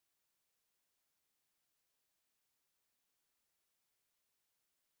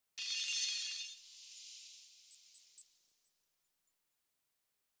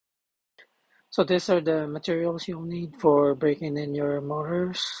So these are the materials you'll need for breaking in your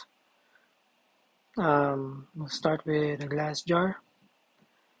motors. We'll start with a glass jar.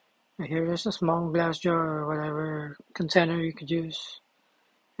 Here is a small glass jar or whatever container you could use,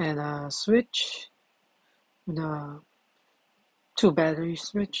 and a switch with a two battery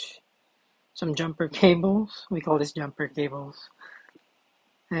switch, some jumper cables. We call this jumper cables,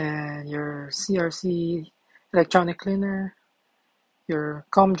 and your CRC electronic cleaner, your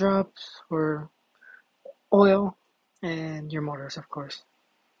comb drops or oil, and your motors, of course.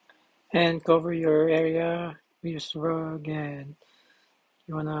 And cover your area. Use rug, and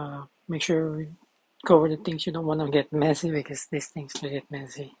you wanna make sure we cover the things you don't want to get messy because these things will get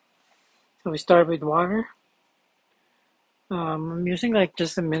messy. So we start with water. I'm using like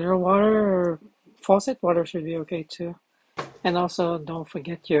just a mineral water or faucet water should be okay too. And also don't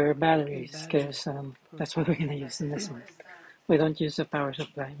forget your batteries because that's what we're gonna use in this one. We don't use a power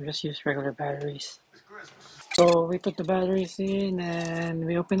supply. We just use regular batteries. So we put the batteries in and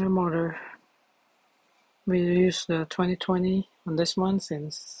we open our motor. We use the 2020 on this one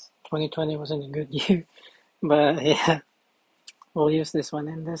since 2020 wasn't a good year. But yeah, we'll use this one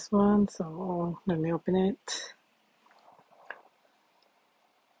and this one. So let me open it.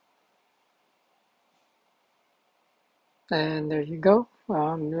 And there you go.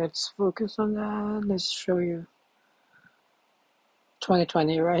 Let's focus on that. Let's show you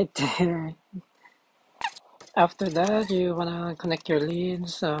 2020 right there. After that, you wanna connect your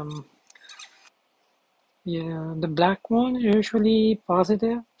leads. The black one usually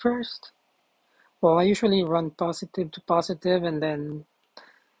positive first. Well, I usually run positive to positive and then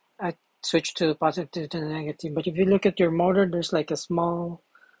I switch to positive to negative. But if you look at your motor, there's like a small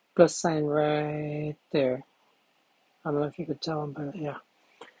plus sign right there. I don't know if you could tell, but yeah.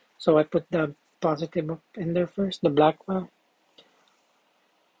 So I put the positive up in there first, the black one,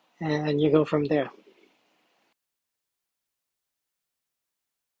 and you go from there.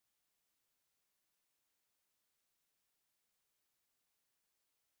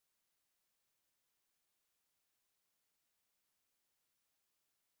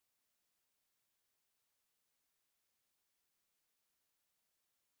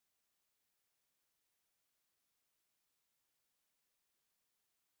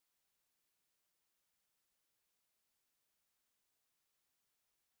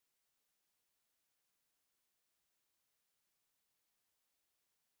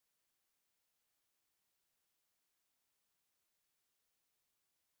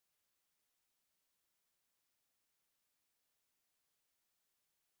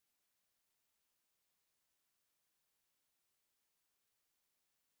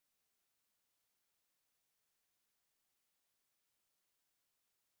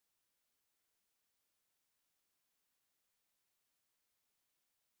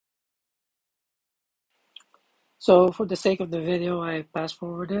 So for the sake of the video, I fast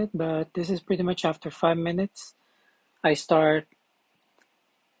forwarded, but this is pretty much after 5 minutes. I start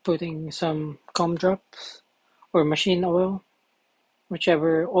putting some comb drops or machine oil,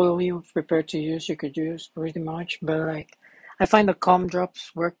 whichever oil you prepare to use, you could use pretty much. But like, I find the comb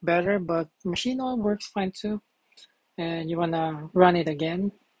drops work better, but machine oil works fine too. And you wanna run it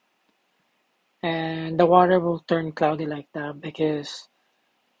again, and the water will turn cloudy like that because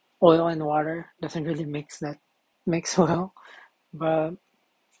oil and water doesn't really mix well. But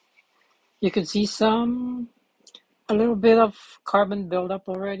you can see a little bit of carbon buildup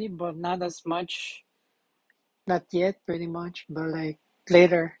already, but not as much. Not yet, pretty much, but like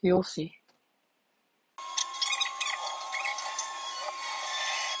later you'll see.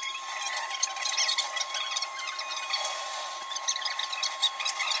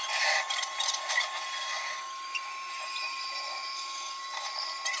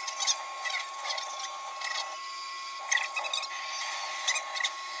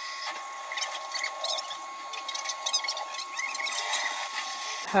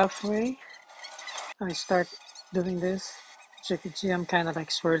 Halfway, I start doing this. As you can see, I'm kind of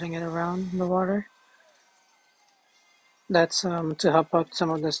like swirling it around the water. That's to help out some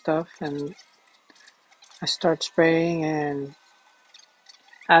of the stuff, and I start spraying and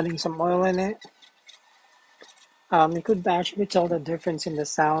adding some oil in it. You could actually tell the difference in the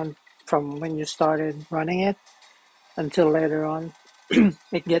sound from when you started running it until later on.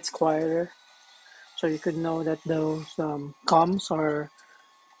 It gets quieter, so you could know that those comms are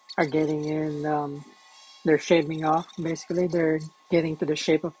getting in. They're shaving off. Basically, they're getting to the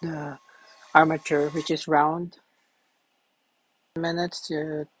shape of the armature, which is round. Minutes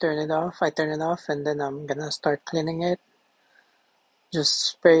to turn it off. I turn it off, and then I'm gonna start cleaning it. Just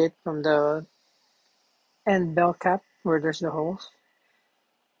spray it from the end bell cap where there's the holes.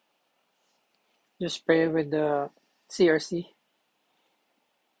 Just spray it with the CRC,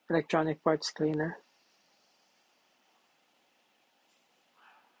 electronic parts cleaner.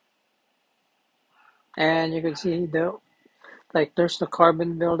 And you can see there's the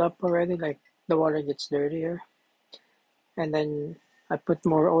carbon buildup already, like the water gets dirtier. And then I put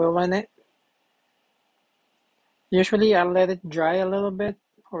more oil in it. Usually I let it dry a little bit,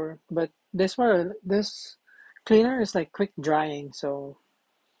 but this cleaner is like quick drying, so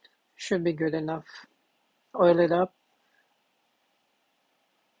should be good enough. Oil it up,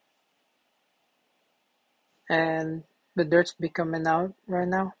 and the dirt's be coming out right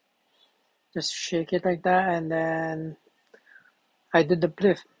now. Just shake it like that, and then I do the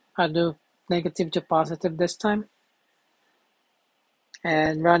flip. I do negative to positive this time,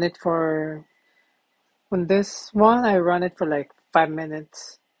 and run it for on this one. I run it for like 5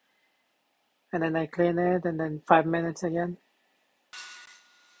 minutes, and then I clean it, and then 5 minutes again.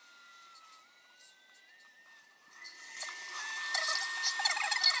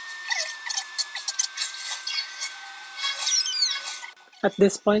 At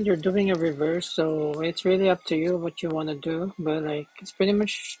this point, you're doing a reverse, so it's really up to you what you want to do. But like, it's pretty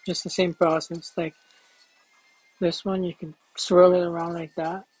much just the same process. Like this one, you can swirl it around like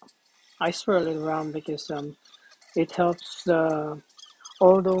that. I swirl it around because it helps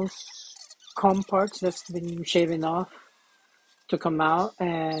all those comb parts that's been shaven off to come out,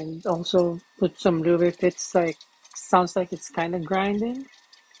 and also put some lube if it's like sounds like it's kind of grinding.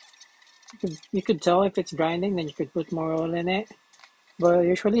 You could tell if it's grinding, then you could put more oil in it. But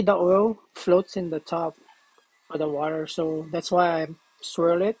usually the oil floats in the top of the water, so that's why I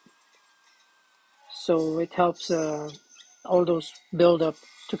swirl it. So it helps all those buildup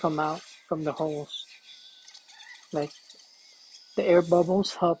to come out from the holes. Like the air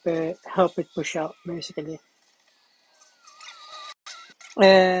bubbles help it push out basically.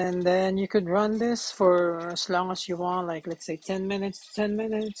 And then you could run this for as long as you want, like let's say 10 minutes, 10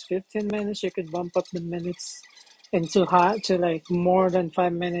 minutes, 15 minutes. You could bump up the minutes into hot to like more than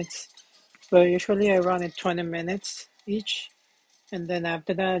 5 minutes. But usually I run it 20 minutes each. And then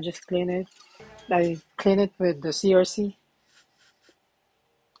after that, I just clean it. I clean it with the CRC.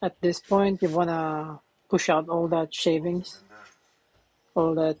 At this point, you wanna push out all that shavings,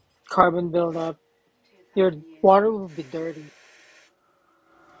 all that carbon buildup. Your water will be dirty.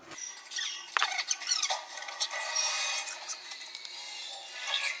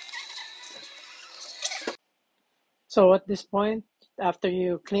 So at this point, after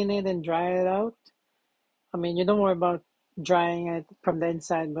you clean it and dry it out, I mean, you don't worry about drying it from the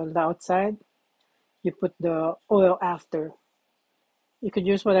inside, but the outside, you put the oil after. You could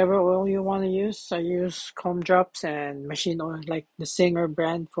use whatever oil you want to use. I use comb drops and machine oil, like the Singer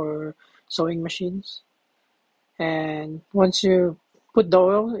brand for sewing machines. And once you put the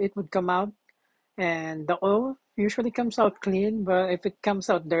oil, it would come out. And the oil usually comes out clean, but if it comes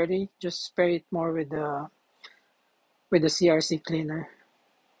out dirty, just spray it more with the CRC cleaner.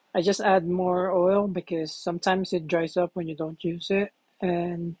 I just add more oil because sometimes it dries up when you don't use it,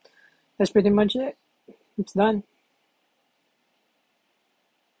 and that's pretty much it. It's done.